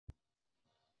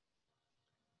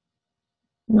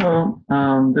Hello,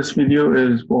 this video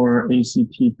is for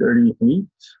ACT 38,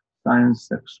 science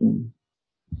section.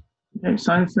 Okay,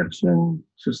 science section,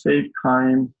 to save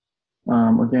time,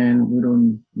 again, we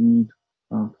don't need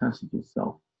passage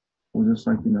itself. We'll just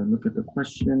look at the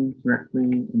question directly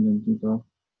and then do the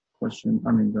question,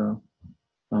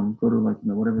 go to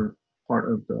whatever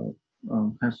part of the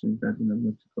passage that we have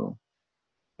to go.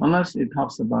 Unless it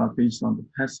talks about based on the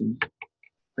passage.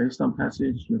 Based on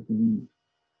passage, you have to read.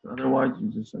 Otherwise, you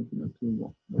just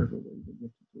do whatever way you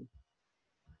have to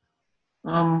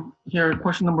do. Here,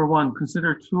 question number 1.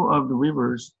 Consider two of the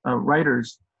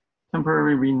writers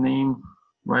temporarily renamed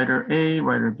writer A,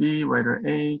 writer B. Writer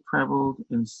A traveled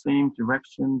in same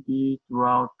direction B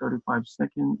throughout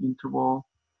 35-second interval.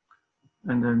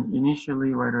 And then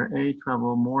initially, writer A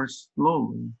traveled more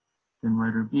slowly than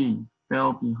writer B,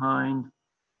 fell behind.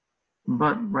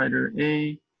 But writer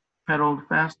A pedaled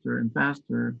faster and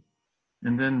faster,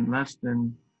 and then less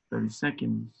than 30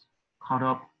 seconds, caught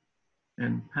up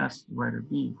and passed writer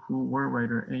B, who were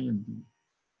writer A and B.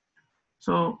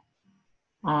 So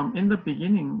in the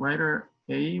beginning, writer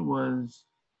A was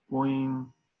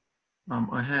going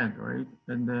ahead, right?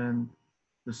 And then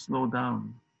the slow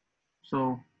down.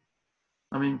 So,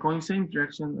 going same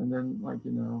direction and then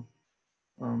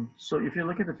so if you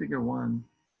look at the figure 1,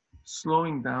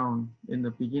 slowing down in the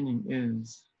beginning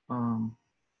is,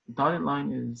 dotted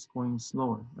line is going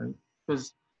slower, right?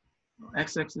 Because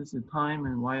x-axis is time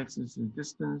and y-axis is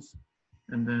distance,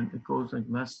 and then it goes like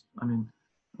less.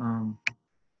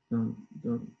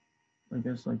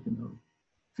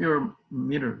 Fewer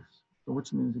meters, so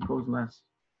which means it goes less.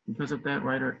 Because of that,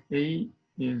 writer A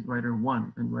is writer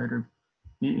 1 and writer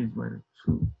B is writer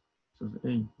 2. So it's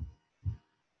A.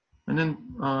 And then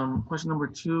question number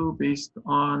 2, based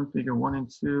on figure 1 and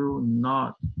 2,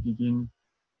 not begin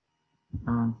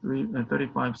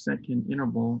 35-second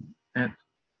interval at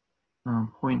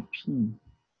point P.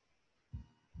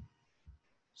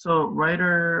 So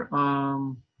writer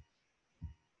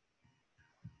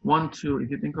 1, 2, if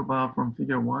you think about from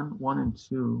figure 1 and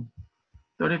 2,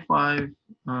 35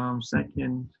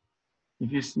 second,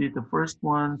 if you see the first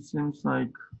one seems like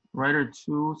writer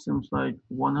 2 seems like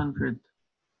 100,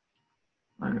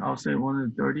 I'll say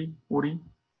 130, 40,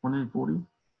 140,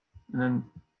 and then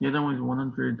the other one is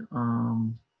 100,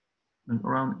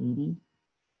 around 80.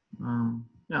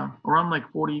 Yeah, around like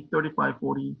 40, 35,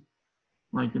 40,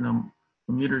 the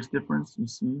meters difference you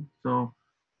see. So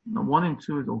 1 and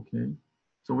 2 is okay.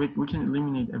 So we can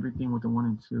eliminate everything with the 1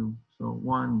 and 2. So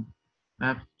 1,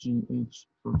 F, G, H,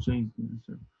 so J is the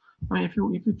answer. If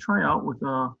you try out with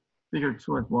figure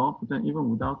 2 as well, but then even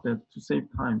without that, to save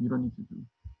time, you don't need to do.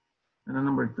 And then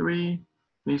number 3,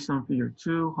 based on figure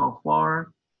 2, how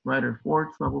far writer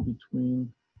 4 travel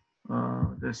between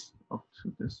this up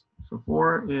to this. So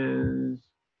 4 is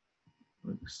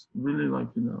really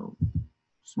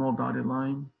small dotted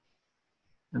line,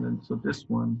 and then so this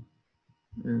one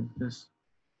is this,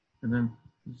 and then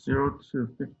 0 to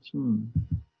 15.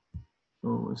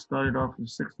 So it started off with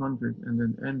 600 and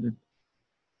then ended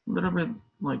a little bit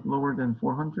lower than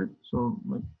 400. So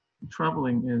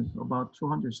traveling is about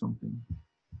 200 something.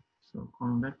 So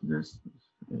coming back to this,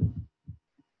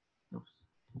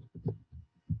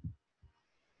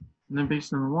 and then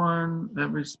based on 1,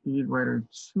 average speed writer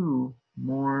 2,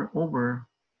 more over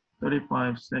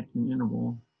 35-second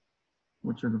interval,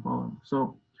 which are the following.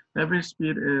 So average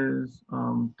speed is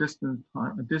distance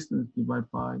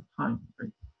divided by time,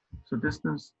 right? So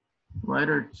distance,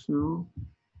 writer 2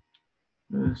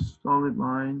 is solid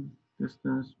line,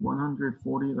 distance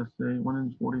 140, let's say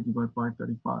 140 divided by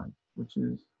 35, which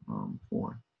is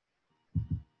 4.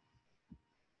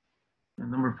 And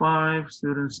number 5,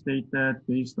 students state that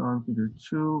based on figure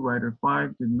 2, writer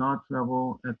 5 did not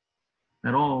travel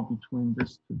at all between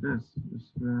this to this. This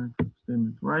statement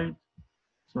is right.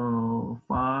 So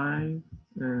 5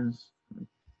 is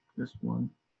this one,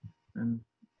 and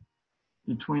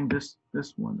between this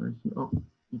one right here,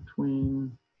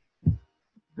 between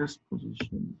this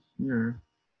position here,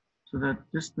 so that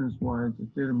distance-wise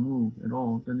it didn't move at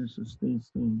all, then it should stay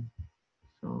same.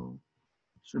 So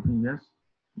it should be yes,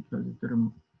 because it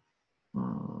didn't.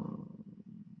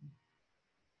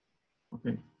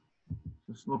 Okay,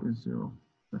 so slope is 0.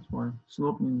 That's why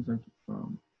slope means the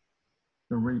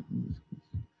rate in this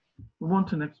case. Move on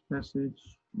to next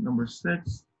passage, number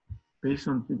 6, based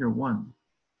on figure 1.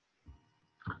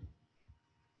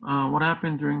 What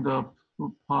happened during the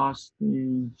pupa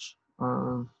stage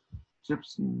of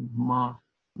gypsy moth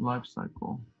life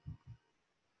cycle?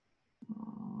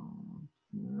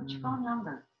 Which phone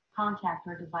number, contact,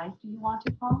 or device do you want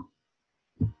to call?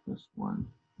 This one.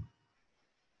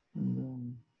 And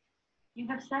then You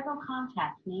have several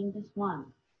contacts named as one.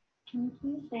 Can you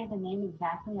please say the name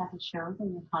exactly as it shows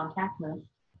in your contact list?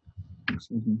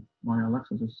 Excuse me, my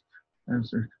Alexa just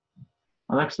answered.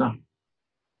 Alexa,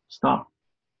 stop.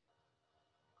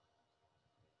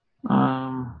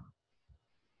 Um,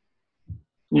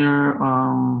 here,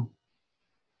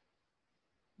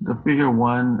 the figure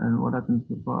one and what happens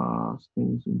with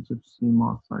stage in gypsy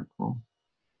moth cycle.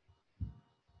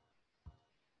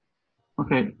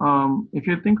 Okay, if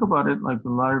you think about it like the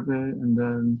larvae and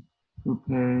then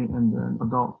pupae and then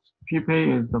adults.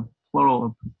 Pupae is the plural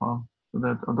of pupa, so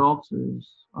that adults is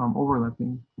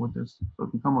overlapping with this, so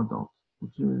become adults,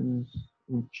 which is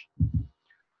H.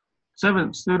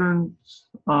 Seven students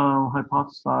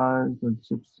hypothesize the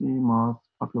gypsy moth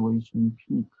population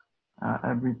peak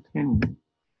every 10 years.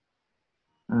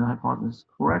 And the hypothesis is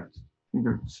correct.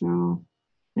 Figure two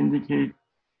indicate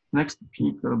next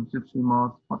peak of gypsy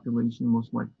moth population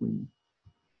most likely.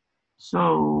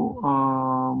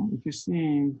 So if you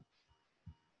see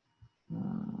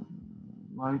uh,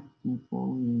 light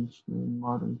defoliation,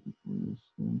 moderate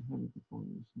defoliation, heavy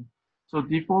defoliation. So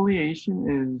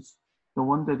defoliation is the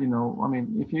one that, I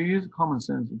mean, if you use common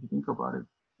sense, if you think about it,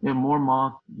 you have more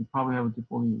moth, you probably have a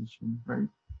defoliation, right?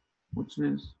 Which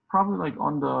is probably like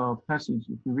on the passage,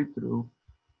 if you read through,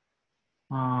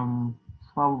 um,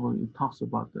 probably it talks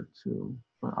about that too.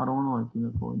 But I don't want to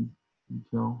like, go in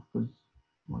detail because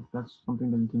like that's something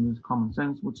that you can use common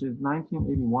sense, which is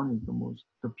 1981 is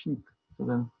the peak. So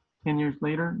then 10 years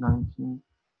later,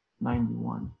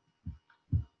 1991.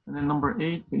 And then number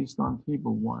 8, based on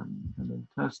table 1, and then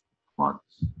test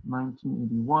plots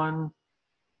 1981.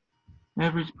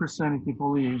 Average percentage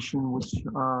defoliation, which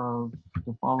of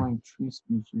the following tree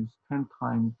species 10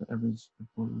 times the average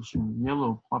defoliation?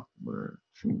 Yellow poplar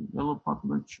tree. Yellow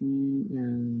poplar tree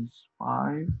is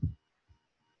 5.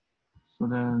 So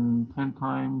then 10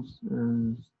 times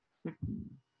is 50.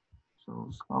 So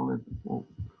scarlet oak.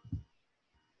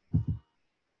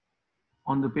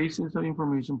 On the basis of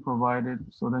information provided,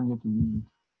 so then you have to read.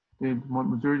 The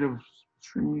majority of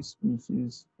tree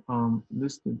species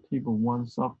listed table 1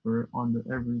 suffer on the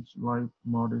average light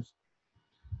modest,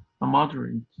 a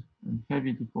moderate and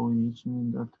heavy defoliation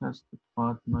in the test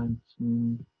plot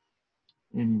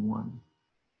 1981.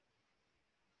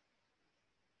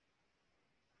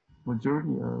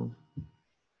 Majority of,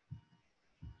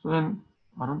 so then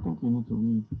I don't think you need to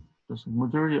read. The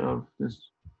majority of this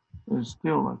is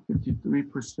still like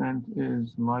 53%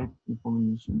 is light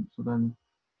defoliation. So then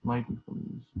light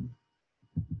defoliation.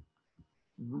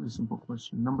 Really simple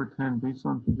question. Number 10, based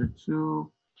on figure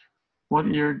 2, what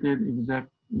year did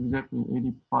exactly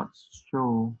 80 plots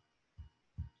show?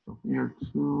 So figure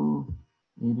 2,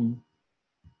 80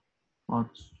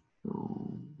 plots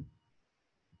show.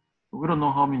 So we don't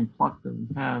know how many plots that we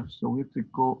have, so we have to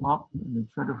go up and then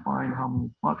try to find how many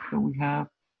plots that we have.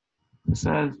 It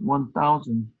says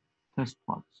 1,000 test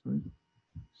plots, right?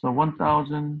 So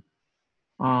 1,000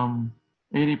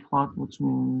 80 plot, which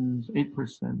means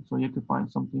 8%. So you have to find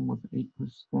something with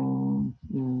 8%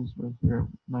 is right here,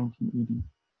 1980.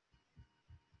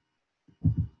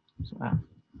 So F.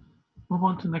 Move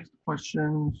on to next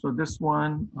question. So this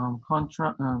one,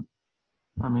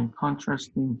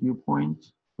 contrasting viewpoint.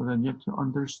 So that you have to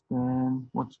understand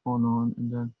what's going on,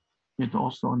 and then you have to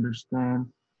also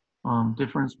understand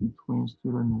difference between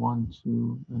student 1,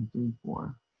 2, and 3,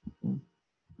 4. Okay.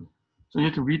 So you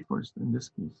have to read first in this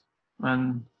case.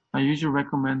 And I usually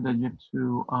recommend that you have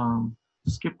to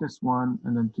skip this one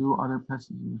and then do other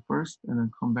passages first and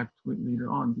then come back to it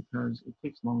later on because it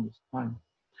takes longest time.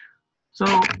 So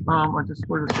I just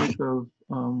for the sake of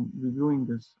reviewing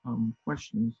this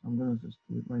questions, I'm gonna just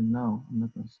do it right now. I'm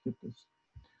not gonna skip this.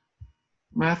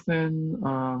 Methane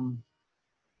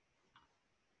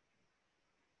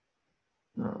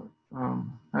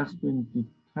has been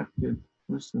detected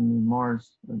recently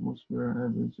Mars atmosphere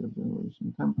average of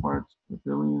generation 10 parts per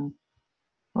billion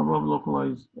above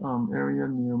localized area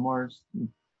near Mars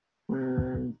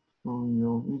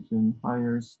equatorial region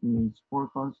higher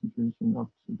CH4 concentration up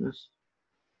to this.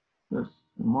 Thus,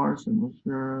 the Mars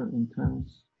atmosphere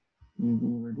intense UV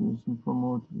radiation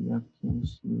promote reacting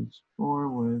CH4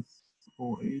 with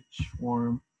OH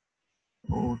form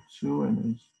O2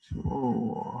 and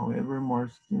H2O. However,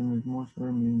 Mars skin is most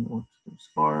remain O2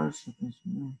 scars.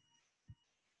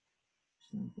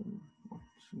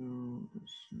 O2,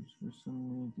 this is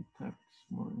recently detects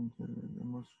more into the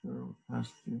atmosphere over the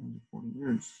past 340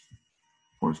 years.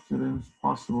 For students,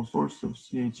 possible source of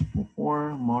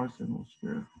CH4, Mars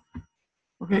atmosphere.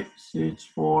 Okay,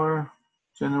 CH4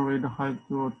 generate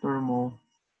hydrothermal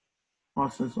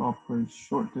process operates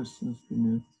short distance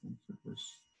beneath the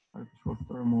surface.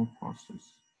 hydrothermal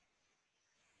process.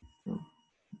 So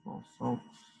basalt,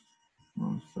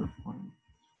 non-serpine.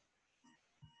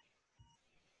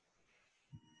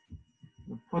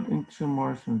 They're put into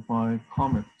Mars by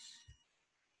comets,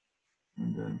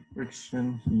 and then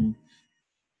friction, heat,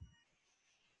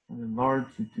 and then large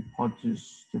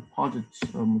deposits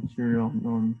of material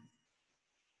known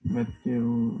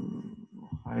methyl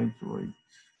hydride,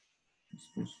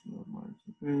 especially on Mars.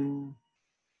 Okay.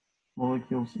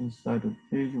 Molecules inside of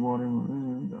cage water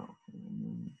and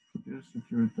then produce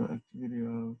due to the activity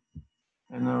of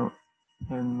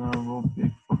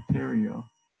anaerobic bacteria.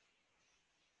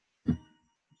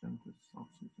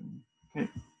 Oxygen. Okay.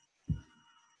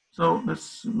 So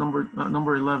that's number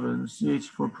 11.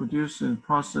 CH4 produced in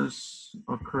process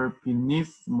occur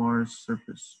beneath Mars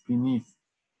surface. Beneath.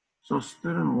 So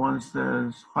student 1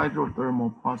 says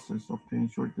hydrothermal process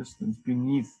obtained short distance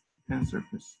beneath 10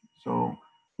 surface. So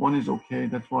 1 is okay.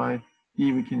 That's why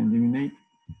D we can eliminate.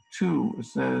 2, it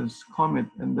says comet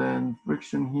and then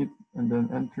friction heat and then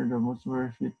enter the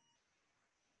atmosphere heat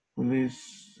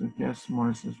release gas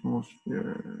Mars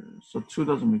atmosphere. So 2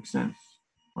 doesn't make sense,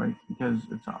 right? Because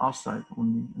it's outside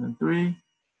only. And then 3,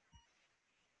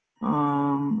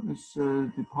 it's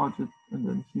a deposit and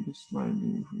then heat is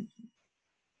slightly freezing.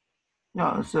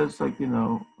 Yeah, it says like,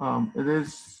 it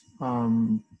is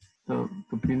the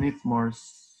beneath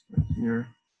Mars here,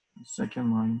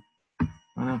 second line.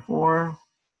 And then 4,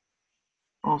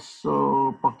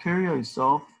 also bacteria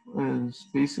itself is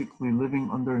basically living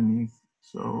underneath.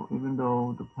 So even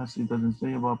though the passage doesn't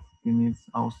say about beneath,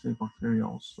 I'll say bacteria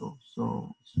also.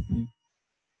 So it's the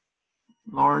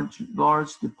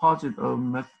large deposit of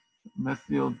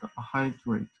methyl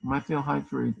hydrate. Methyl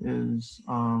hydrate is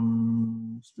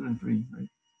student 3, right?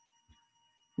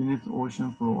 Beneath the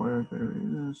ocean floor, there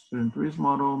is student 3's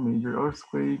model, major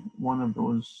earthquake, one of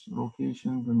those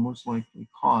locations and most likely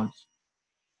cause.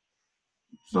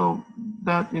 So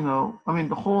that,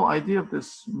 the whole idea of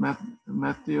this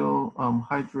methyl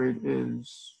hydrate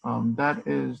is that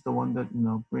is the one that,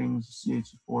 brings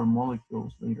CH4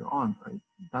 molecules later on, right?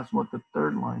 That's what the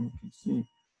third line you can see.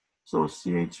 So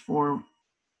CH4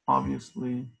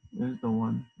 obviously is the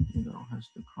one, has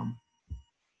to come.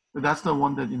 But that's the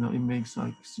one that, it makes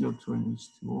like CO2 and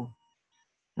H2O.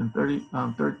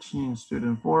 And 13,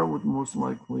 student 4 would most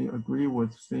likely agree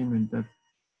with statement that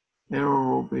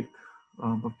aerobic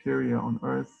bacteria on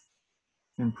Earth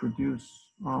can produce.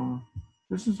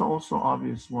 This is also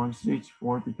obvious one,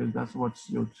 CH4, because that's what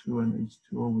CO2 and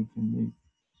H2O we can make.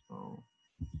 So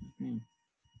B.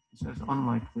 It says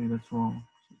unlikely, that's wrong.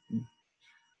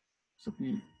 So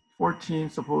B. 14,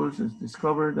 suppose it's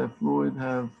discovered that fluid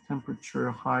have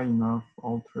temperature high enough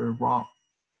alter rock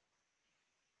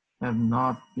have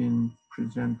not been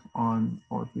present on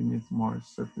or beneath Mars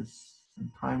surface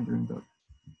in time during the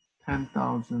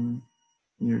 10,000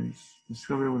 years.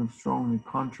 Discovery would strongly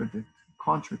contradict.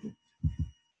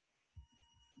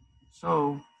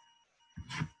 So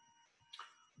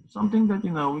something that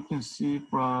we can see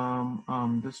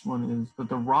from this one is that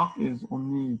the rock is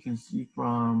only you can see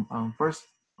from first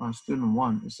student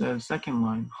 1. It says second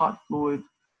line, hot fluid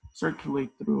circulate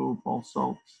through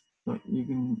basalt, the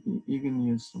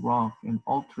igneous rock, and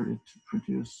alter it to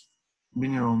produce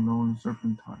mineral known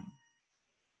serpentine.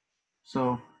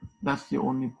 So that's the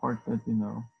only part that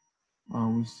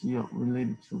we see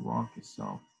related to rock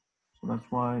itself. So that's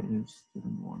why it's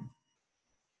student 1.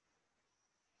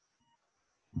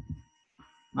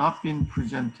 Not being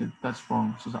presented, that's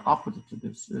wrong. So the opposite to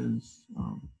this is,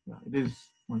 it is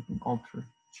like an alter,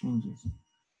 changes.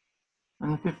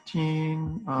 And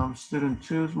 15, student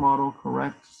 2's model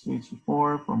correct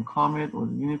CH4 from comet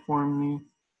was uniformly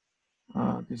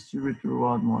distributed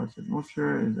throughout Mars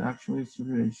atmosphere is actually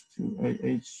distributed to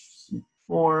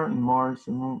HC4 in Mars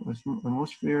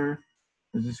atmosphere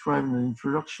as described in the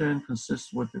introduction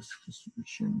consists with this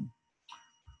distribution.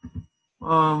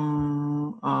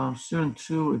 Student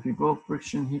 2, if you go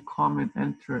friction heat comet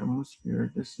enter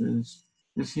atmosphere,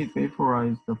 this heat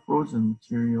vaporize the frozen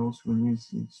materials,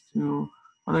 release H2,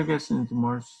 other gas into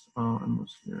Mars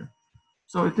atmosphere.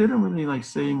 So it didn't really like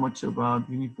say much about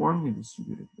uniformly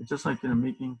distributed. It's just like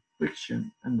making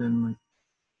friction and then like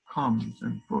comes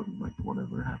and like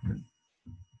whatever happened.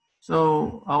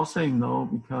 So I'll say no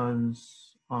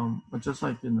because just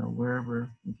like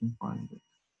wherever you can find it.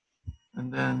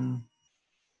 And then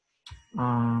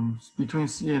between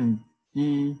C and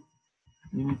D,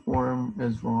 uniform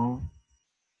is wrong.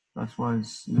 That's why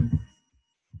it's C.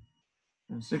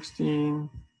 And 16,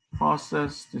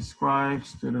 process describes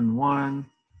student 1.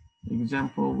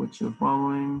 Example, which the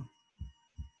following.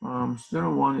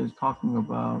 Student 1 is talking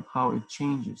about how it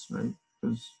changes, right?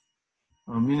 Because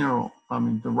mineral,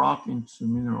 the rock into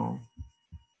mineral.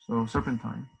 So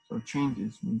serpentine. So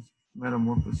changes means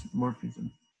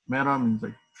metamorphism. Meta means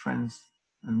like trans,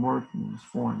 and morph means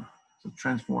form. So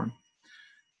transform.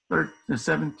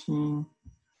 17.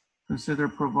 Consider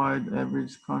provide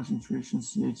average concentration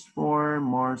CH4,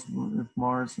 Mars, if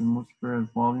Mars and atmosphere has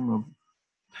volume of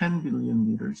 10 billion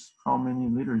liters, how many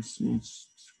liters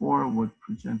CH4 would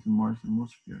present in Mars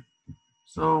atmosphere?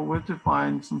 So we have to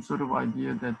find some sort of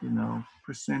idea that,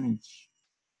 percentage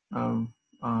of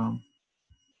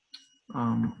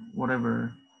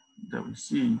whatever that we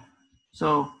see.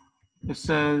 So it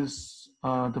says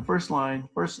the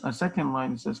second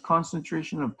line, it says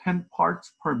concentration of 10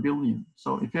 parts per billion.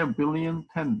 So if you have billion,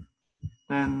 10,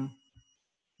 then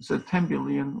it's a 10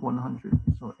 billion, 100.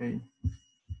 So A.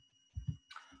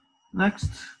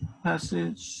 Next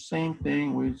passage, same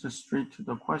thing. We just straight to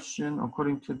the question.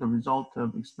 According to the result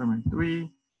of experiment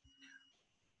 3,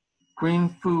 green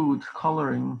food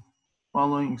coloring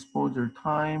following exposure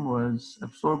time was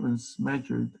absorbance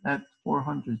measured at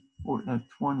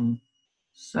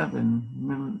 427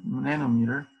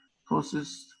 nanometer,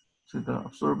 closest to the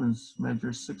absorbance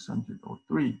measure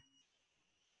 603.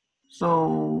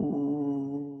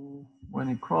 So when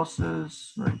it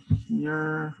crosses right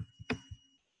here,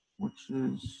 which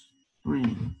is 3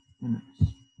 minutes,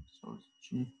 so it's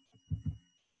G.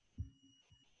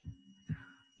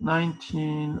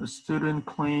 19, a student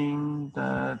claimed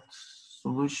that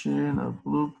solution of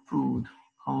blue food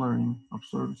coloring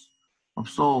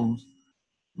absolves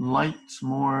light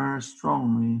more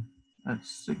strongly at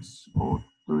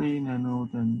 603 nano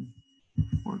than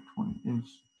 420.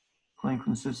 Is claim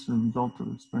consistent result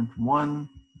of experiment 1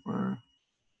 or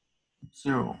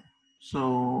 0.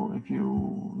 So if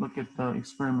you look at the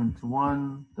experiment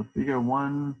 1, the figure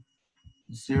 1,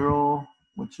 0,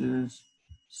 which is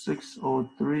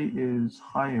 603 is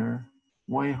higher,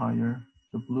 way higher,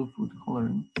 the blue food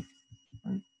coloring,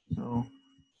 right? So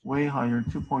way higher,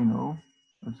 2.0.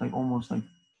 It's like almost like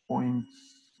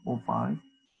 0.05,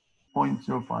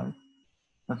 0.05.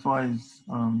 That's why it's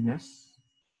yes,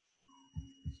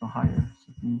 so higher.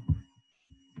 So B.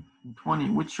 20,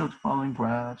 which of the following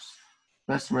graphs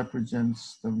best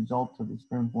represents the result of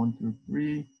experiment 1 through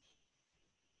 3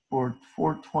 for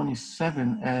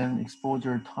 427 and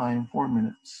exposure time 4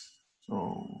 minutes.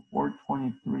 So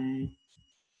 423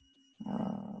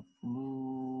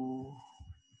 blue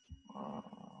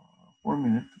 4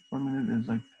 minutes. 4 minutes is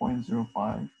like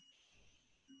 0.05.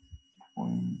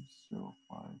 0.05. So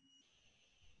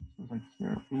it's like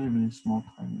here, really, really small,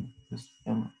 tiny, this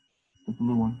yellow, the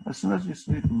blue one. As soon as you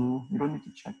see blue, you don't need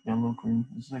to check yellow, green.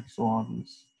 It's like so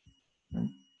obvious, right?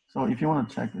 So if you want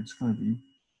to check, it's going to be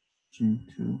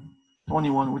G2.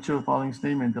 21, which of the following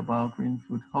statement about green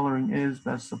food coloring is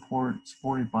best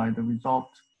supported by the result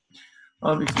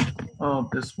of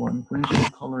this one? Green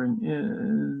food coloring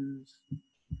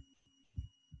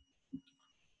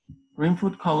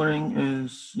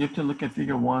is, you have to look at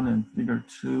figure 1 and figure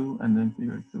 2 and then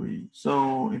figure 3.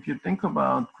 So if you think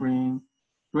about green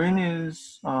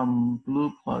is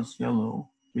blue plus yellow,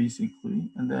 basically.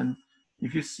 And then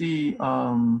if you see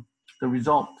the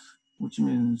result, which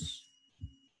means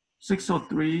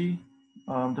 603,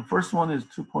 the first one is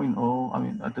 2.0, I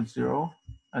mean at the 0,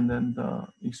 and then the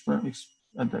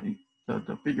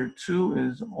figure 2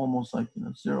 is almost like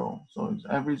 0. So it's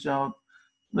average out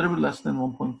a little bit less than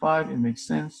 1.5. It makes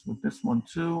sense with this one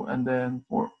too. And then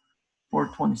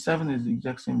 427 is the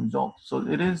exact same result. So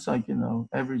it is like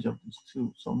average of these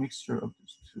two. So mixture of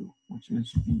these two, which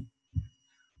is B.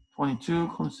 22,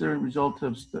 consider result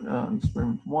of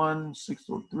experiment 1,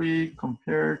 603,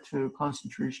 compared to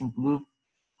concentration blue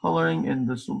coloring in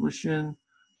the solution.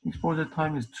 Exposure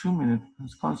time is 2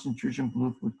 minutes. Concentration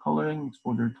blue food coloring,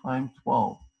 exposure time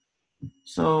 12.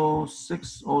 So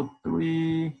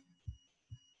 603,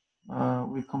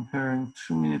 we're comparing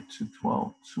 2 minutes to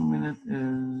 12. 2 minutes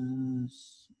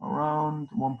is around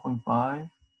 1.5.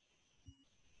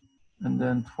 And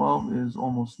then 12 is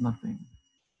almost nothing.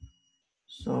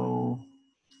 So,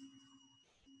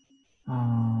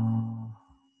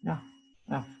 yeah,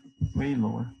 F, way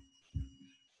lower.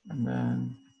 And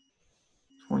then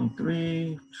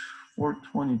 23,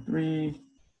 423,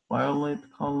 violet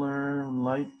color,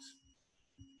 light.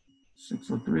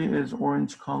 603 is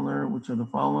orange color, which are the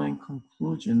following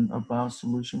conclusion about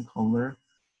solution color,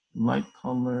 light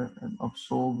color, and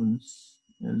absolvance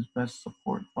is best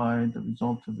supported by the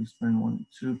result of experiment 1 and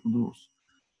 2, blues.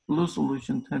 Blue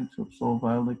solution tend to absorb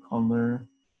violet color.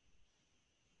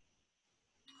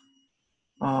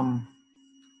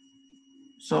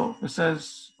 So it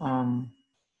says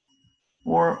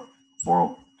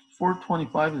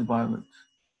 425 is violet.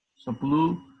 So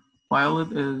blue,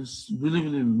 violet is really,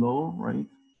 really low, right?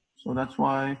 So that's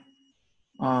why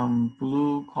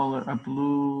blue color,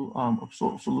 blue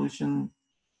solution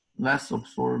less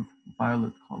absorb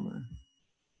violet color.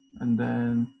 And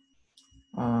then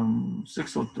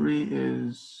 603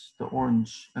 is the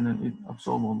orange, and then it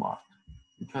absorbs a lot.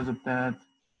 Because of that,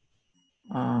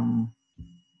 um,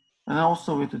 and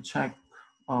also we have to check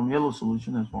yellow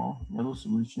solution as well. Yellow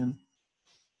solution,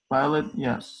 violet,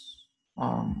 yes,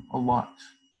 a lot,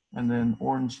 and then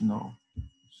orange, no.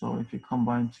 So if you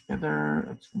combine together,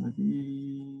 it's going to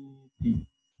be D.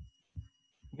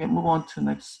 Okay, move on to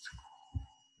next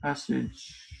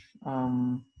passage.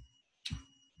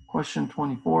 Question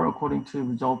 24, according to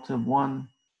resultive 1,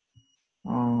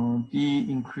 D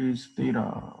increase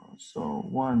theta. So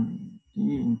 1,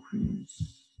 D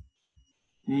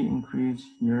increase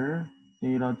here,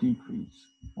 theta decrease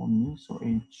only, so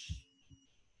H.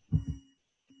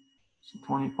 So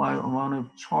 25, amount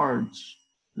of charge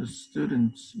the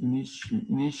students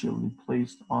initially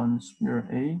placed on sphere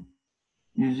A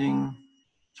using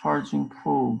charging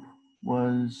probe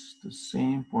was the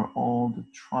same for all the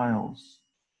trials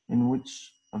in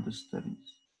which of the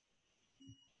studies.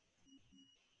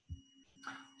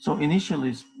 So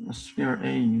initially, sphere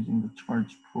A using the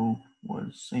charge probe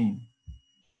was same.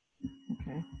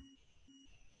 Okay.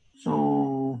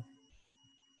 So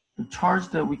the charge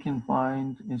that we can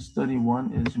find in study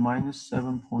 1 is minus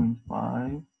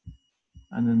 7.5,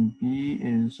 and then B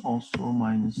is also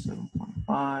minus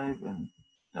 7.5,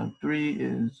 and 3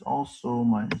 is also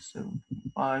minus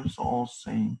 7.5, so all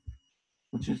same,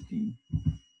 which is D.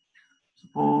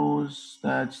 Suppose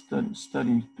that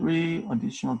study 3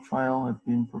 additional trial had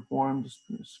been performed.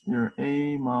 Sphere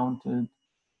A mounted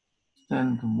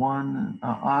stand 1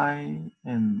 I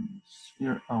and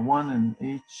sphere 1 and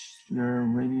H sphere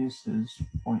radius is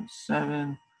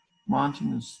 0.7.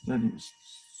 Mounting the study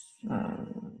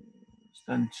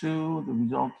stand 2. The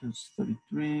result is study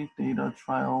 3 data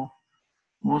trial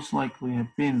most likely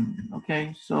have been.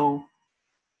 Okay, so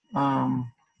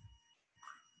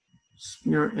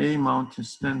sphere A mounted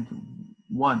stand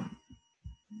 1.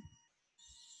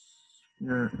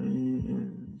 Sphere A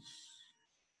is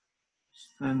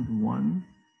stand 1.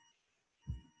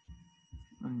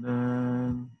 And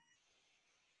then,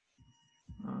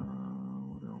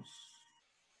 what else?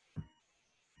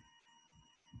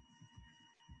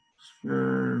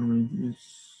 Sphere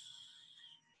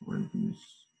radius.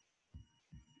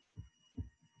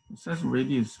 It says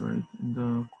radius, right? In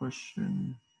the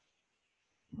question.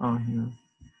 Oh, here.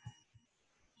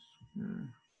 Sphere.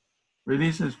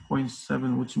 Radius is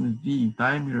 0.7, which means D.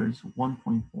 Diameter is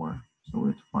 1.4. So we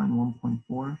have to find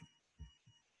 1.4.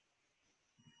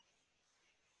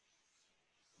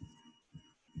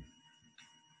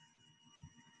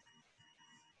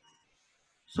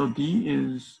 So D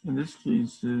is, in this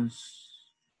case, is,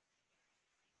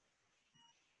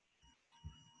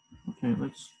 okay,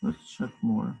 let's check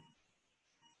more.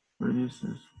 Radius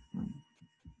is,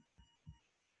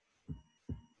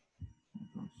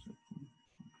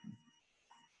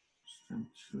 stand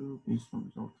 2 based on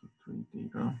result of 3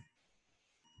 data.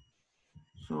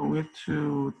 So we have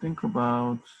to think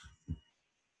about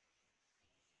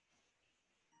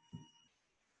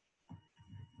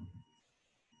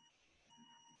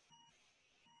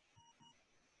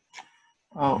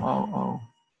oh.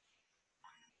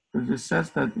 Because it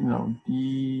says that, you know,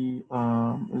 D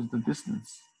is the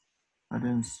distance. I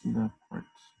didn't see that part.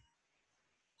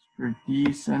 Sphere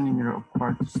D centimeter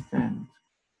apart stand.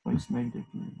 Place negative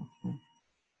D, okay.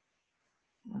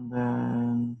 And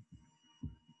then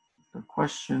the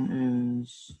question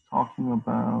is talking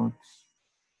about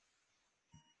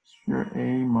sphere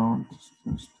A mount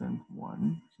stand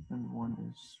 1. Stand 1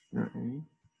 is sphere A.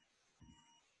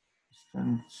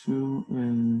 Stand 2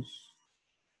 is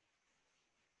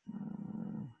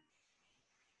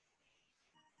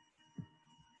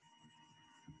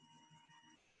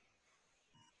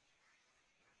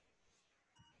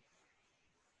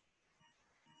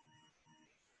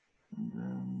and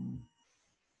then,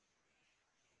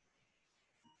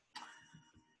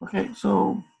 okay,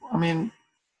 so I mean,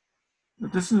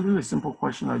 this is a really simple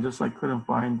question. I just like couldn't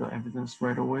find the evidence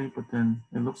right away, but then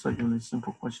it looks like a really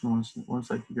simple question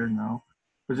once I figure it out.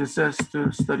 Because it says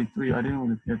to study 3, I didn't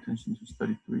really pay attention to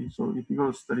study 3. So if you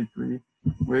go to study 3,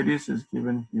 radius is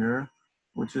given here,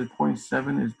 which is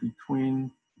 0.7 is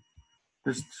between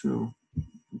this two,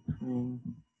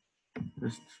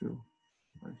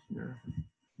 right here.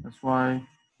 That's why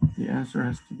the answer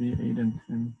has to be 8 and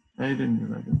 10, 8 and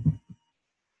 11.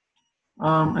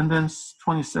 And then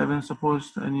 27,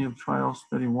 suppose any of trial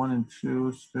study 1 and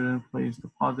 2, student placed a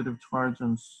positive charge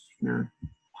on sphere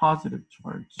positive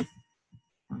charge.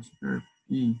 Consider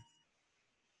B.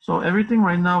 So everything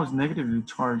right now is negatively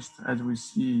charged, as we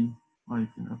see, like,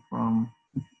 from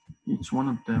each one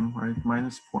of them, right?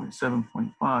 Minus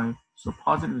 7.5. So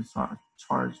positively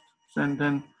charged. So, and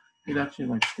then it actually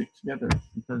like stick together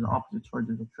because the opposite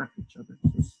charges attract each other.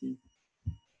 So C.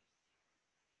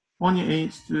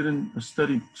 28 student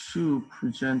study 2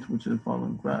 present which of the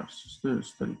following graphs.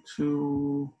 Study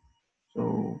 2.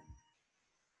 So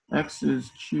X is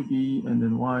QB and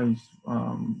then Y is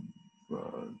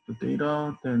the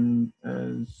data. Then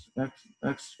as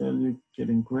X value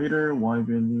getting greater, Y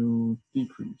value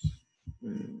decrease.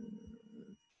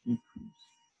 Decrease.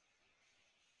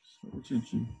 So which is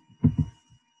G.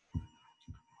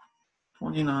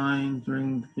 29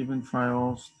 during the given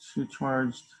trials, two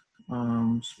charged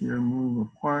sphere move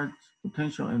apart.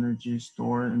 Potential energy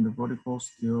stored in the vertical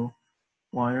steel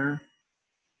wire.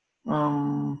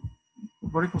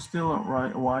 Vertical steel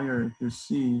wire, if you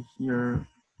see here,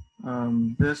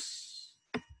 this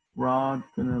rod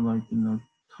gonna like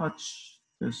touch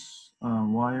this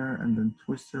wire and then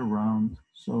twist it around.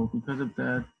 So because of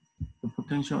that, the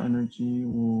potential energy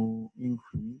will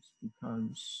increase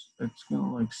because it's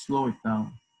gonna like slow it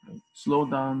down. Right? Slow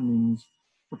down means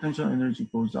potential energy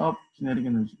goes up, kinetic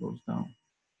energy goes down.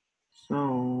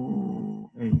 So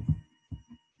A. Right.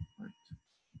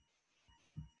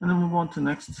 And then move on to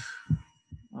next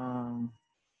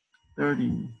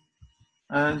 30.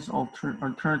 As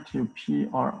alternative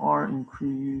PRR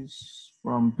increase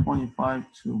from 25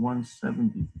 to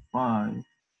 175.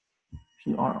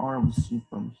 PRR we see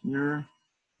from here,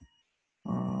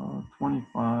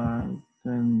 25,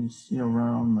 then you see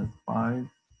around like 5,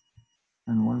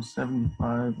 and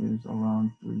 175 is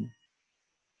around 3.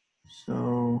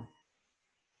 So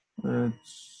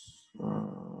it's,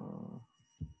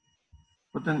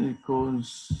 but then it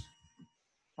goes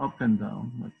up and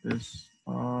down like this,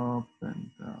 up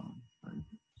and down. Right?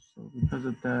 So because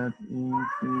of that,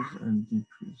 increase and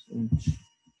decrease H.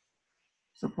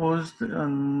 Suppose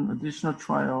an additional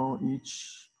trial,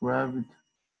 each gravid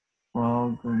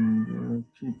frog and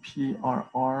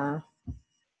PRR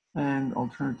and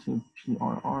alternative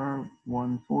PRR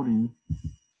 140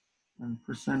 and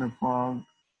percent of frog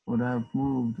would have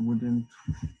moved within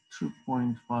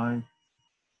 2.5.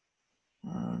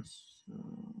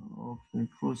 So, okay,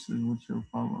 closest which you're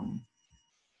following.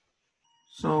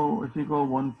 So if you go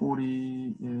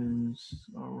 140 is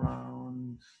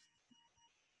around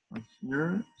like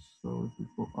here. So if you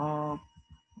go up,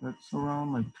 that's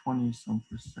around like 20 some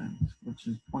percent, which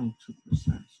is 22%.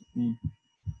 So we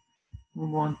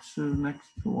move on to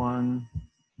next one.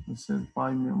 It says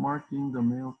by marking the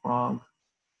male frogs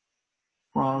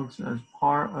as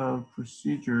part of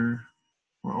procedure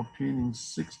for obtaining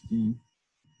 60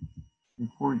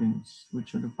 recordings,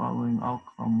 which of the following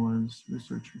outcome was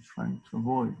researchers trying to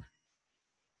avoid?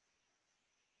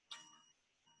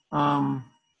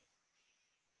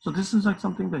 So this is like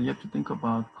something that you have to think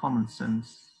about, common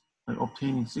sense, like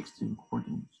obtaining 60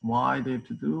 recordings. Why they have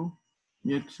to do?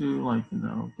 You have to like,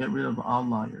 get rid of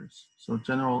outliers. So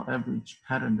general average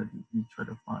pattern that you try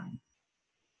to find.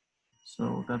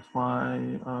 So that's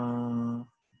why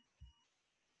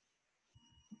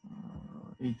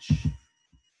H.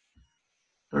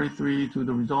 33, to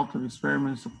the result of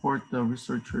experiments support the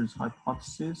researcher's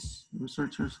hypothesis. The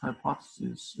researcher's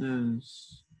hypothesis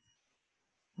is,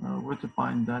 we'll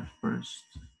define that first.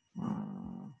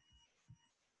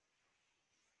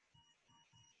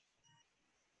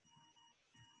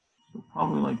 So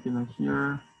probably like,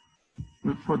 here,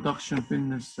 reproduction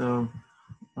fitness of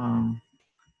the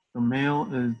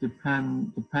male is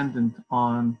dependent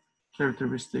on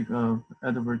characteristic of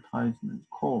advertisement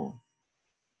call.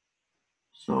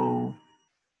 So,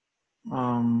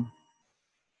 so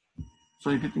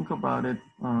if you think about it,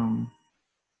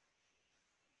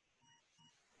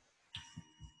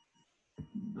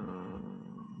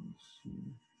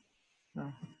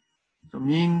 so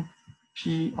mean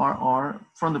PRR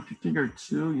from the figure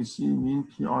 2, you see mean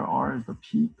PRR is the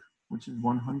peak, which is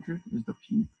 100 is the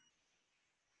peak.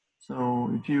 So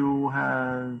if you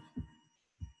have,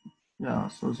 yeah,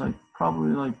 so it's like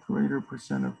probably like greater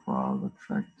percent of frog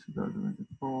attract to the other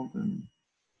fold, and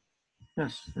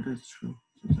yes, it is true.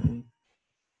 So say,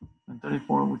 and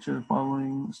 34, which is the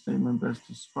following statement best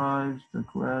describes the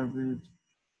gravid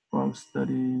frog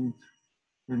studied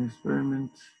in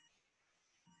experiment.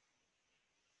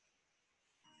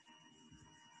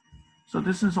 So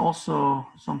this is also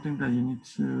something that you need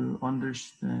to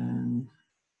understand,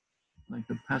 like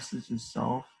the passage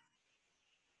itself,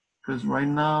 because right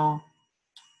now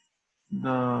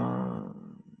the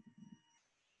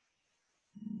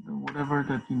whatever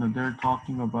that they're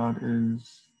talking about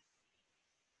is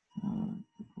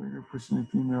the greater percent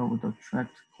female with a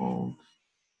tract called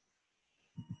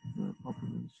the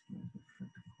population of the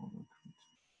tract called a tract.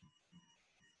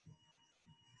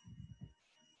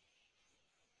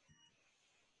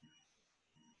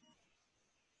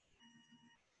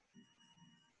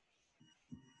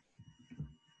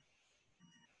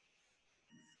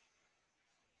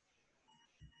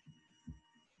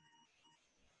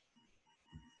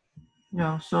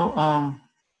 Yeah, so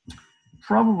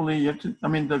probably you have to. I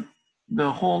mean, the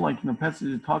whole passage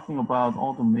is talking about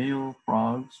all the male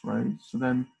frogs, right? So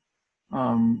then,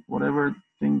 whatever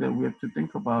thing that we have to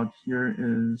think about here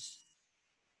is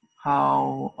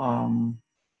how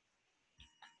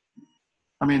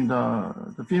I mean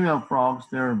the female frogs,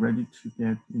 they're ready to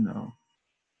get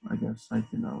I guess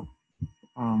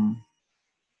um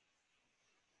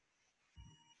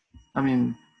I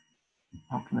mean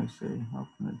how can I say how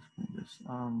can I explain this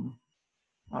oh,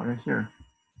 right here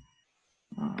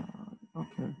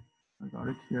okay, I got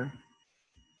it here.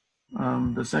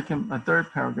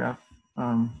 Third paragraph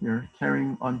here,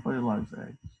 carrying unfertilized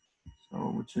eggs, so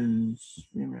which is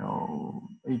female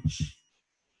H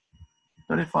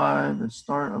 35. The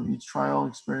start of each trial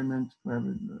experiment, wherever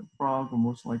the frog are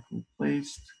most likely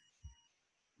placed.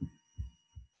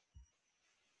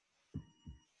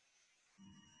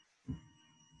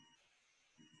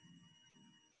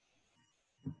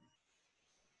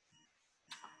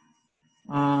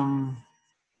 Um,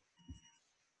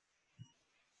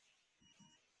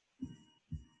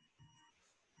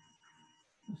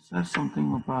 it says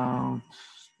something about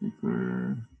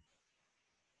speaker.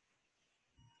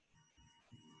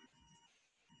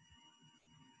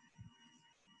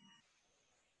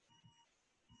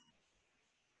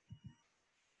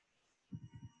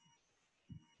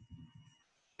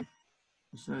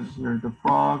 It says here the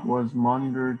frog was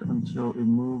monitored until it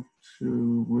moved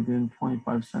to within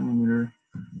 25 centimeter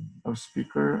of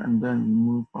speaker and then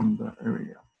removed from the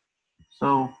area.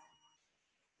 So,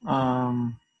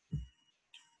 um,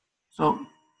 so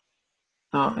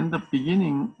in the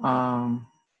beginning,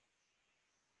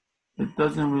 it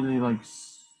doesn't really I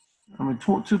mean,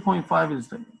 2.5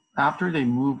 is after they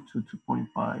move to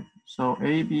 2.5. So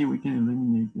A, B, we can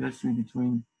eliminate. It has to be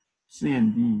between C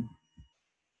and D.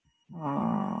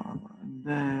 And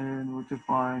then we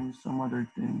define some other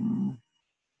thing.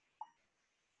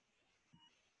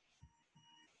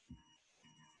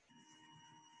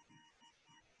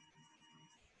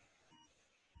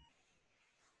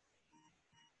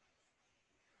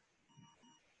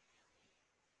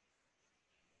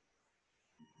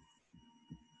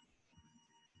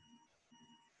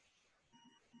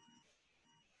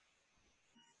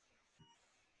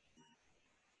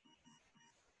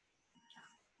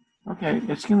 Okay,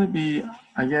 it's going to be,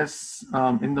 I guess,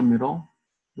 in the middle.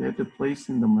 We have to place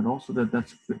in the middle, so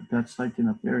that's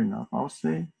fair enough, I'll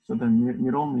say. So the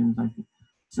middle means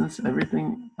since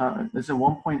everything is a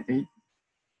 1.8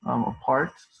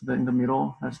 apart, so then in the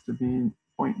middle has to be zero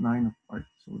 0.9 apart,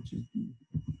 so which is B.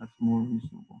 That's more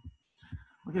reasonable.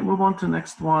 Okay, move on to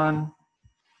next one.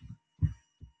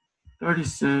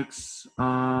 36.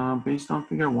 Based on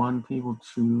figure 1, table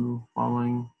 2,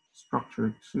 following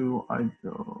structure 2,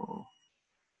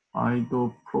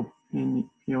 idopropanic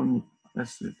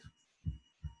acid.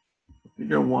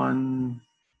 Figure 1,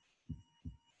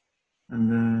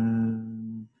 and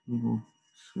then table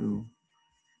 2.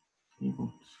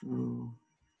 Table 2.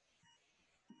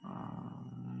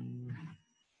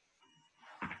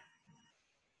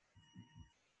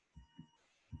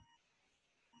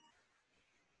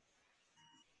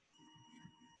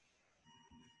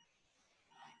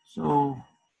 So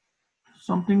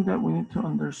something that we need to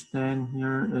understand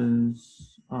here is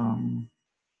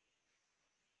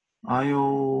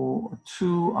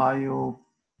two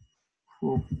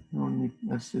iopropanic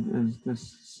acid is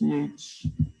this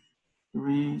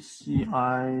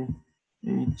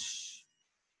CH3CIH,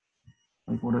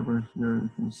 like whatever here you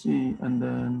can see, and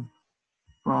then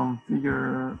from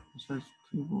figure, it says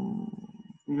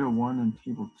figure 1 and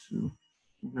table 2,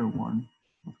 figure 1,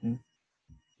 okay.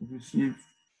 If you see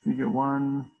figure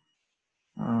 1,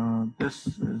 this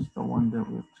is the one that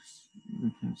we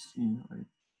can see, right?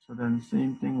 So then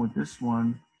same thing with this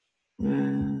one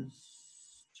is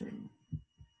J.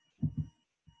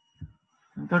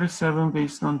 And 37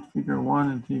 based on figure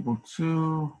 1 and table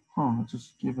 2, it's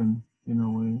just given in a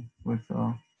way with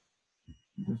the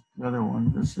other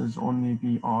one. This is only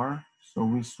BR, so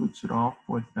we switch it off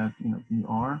with that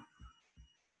BR.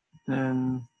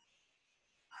 Then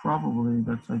probably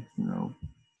that's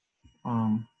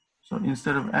so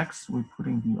instead of X, we're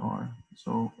putting BR.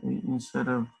 So instead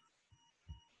of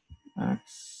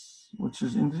X, which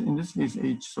is in this case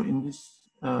H. So in this,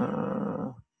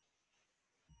 okay,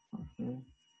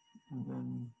 and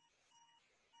then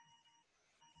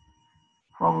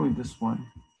probably this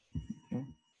one. Okay,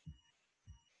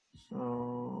 so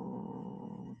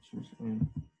which is A.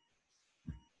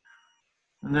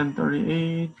 And then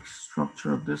 38,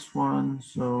 structure of this one.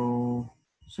 So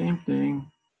same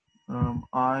thing.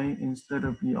 I instead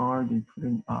of ER, they put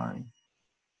in I.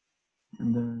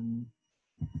 And then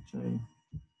J.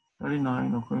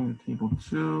 39, according to table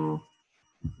 2.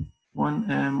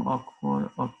 1M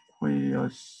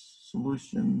aqueous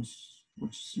solutions,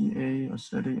 which Ca,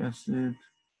 acetic acid,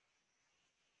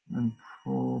 and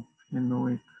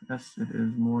propanoic acid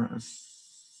is more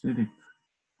acidic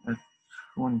at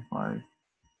 25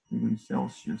 degrees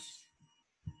Celsius.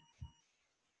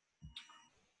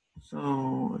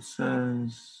 So it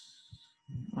says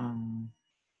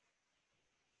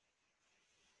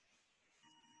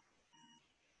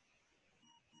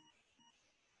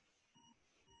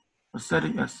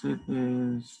acetic acid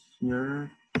is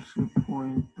here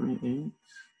 2.38,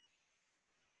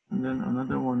 and then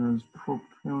another one is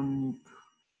propionic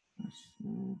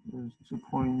acid is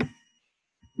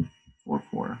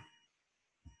 2.44,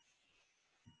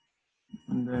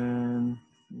 and then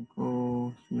you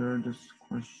go here this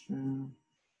question.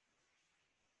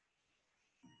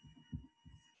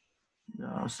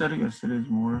 Yeah, acetic acid is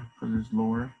more because it's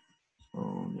lower.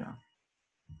 So yeah,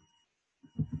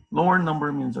 lower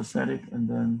number means acetic, and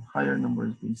then higher number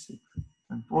is basic.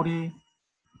 And 40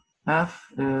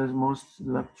 F is most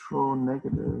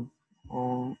electronegative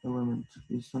all elements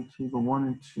based on table 1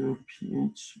 and 2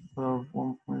 pH above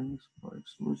 1.5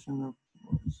 solution of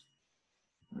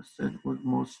acid was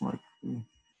most likely.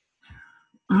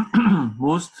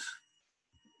 Most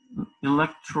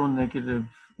electronegative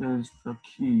is the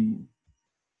key.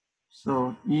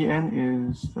 So En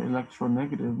is the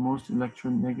electronegative. Most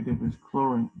electronegative is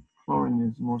chlorine. Chlorine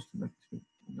is most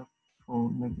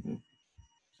electronegative.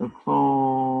 So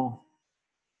chlorine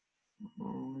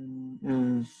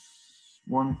is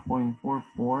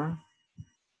 1.44,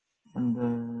 and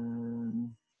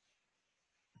then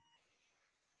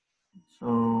so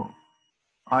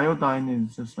iodine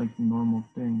is just like the normal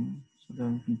thing. So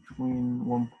then between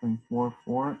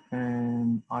 1.44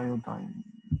 and iodine,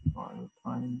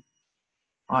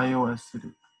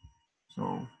 ioacidic.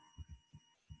 So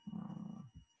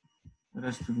it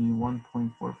has to be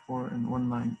 1.44 and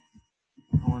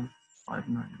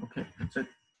 159. Okay, that's it.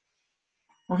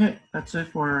 Okay, that's it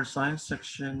for our science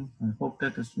section. I hope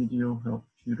that this video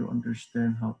helped you to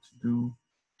understand how to do.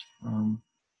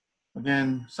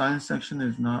 Again, science section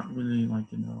is not really like,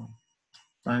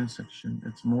 science section.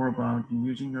 It's more about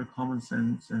using your common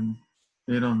sense and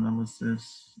data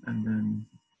analysis, and then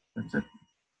that's it.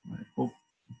 I hope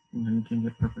you can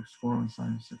get perfect score on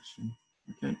science section.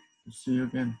 Okay, see you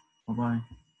again. Bye-bye.